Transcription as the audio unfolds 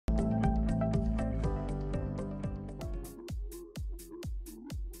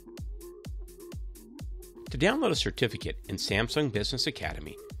download a certificate in Samsung Business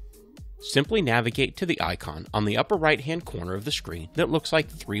Academy, simply navigate to the icon on the upper right-hand corner of the screen that looks like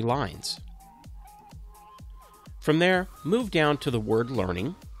 3 lines. From there, move down to the word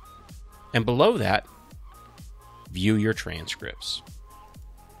Learning, and below that, View your transcripts.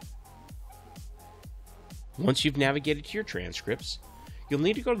 Once you've navigated to your transcripts, you'll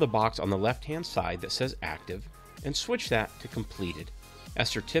need to go to the box on the left-hand side that says Active and switch that to Completed, as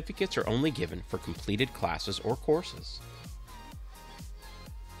certificates are only given for completed classes or courses.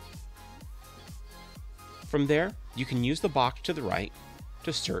 From there, you can use the box to the right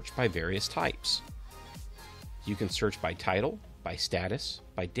to search by various types. You can search by title, by status,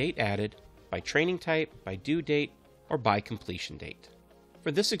 by date added, by training type, by due date, or by completion date.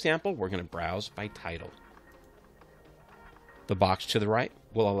 For this example, we're going to browse by title. The box to the right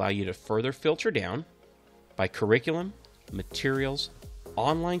will allow you to further filter down by curriculum, materials,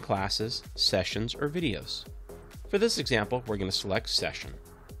 online classes, sessions, or videos. For this example, we're going to select Session.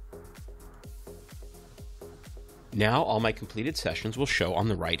 Now all my completed sessions will show on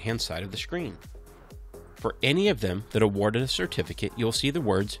the right-hand side of the screen. For any of them that awarded a certificate, you'll see the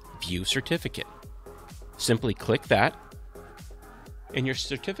words View Certificate. Simply click that, and your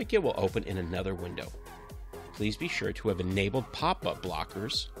certificate will open in another window. Please be sure to have enabled pop-up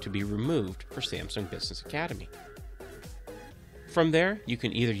blockers to be removed for Samsung Business Academy. From there, you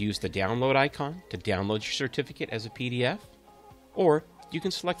can either use the download icon to download your certificate as a PDF, or you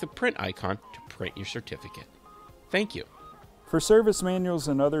can select the print icon to print your certificate. Thank you. For service manuals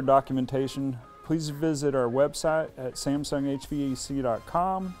and other documentation, please visit our website at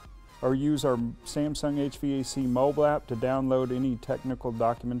samsunghvac.com or use our Samsung HVAC mobile app to download any technical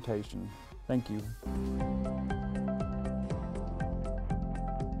documentation. Thank you.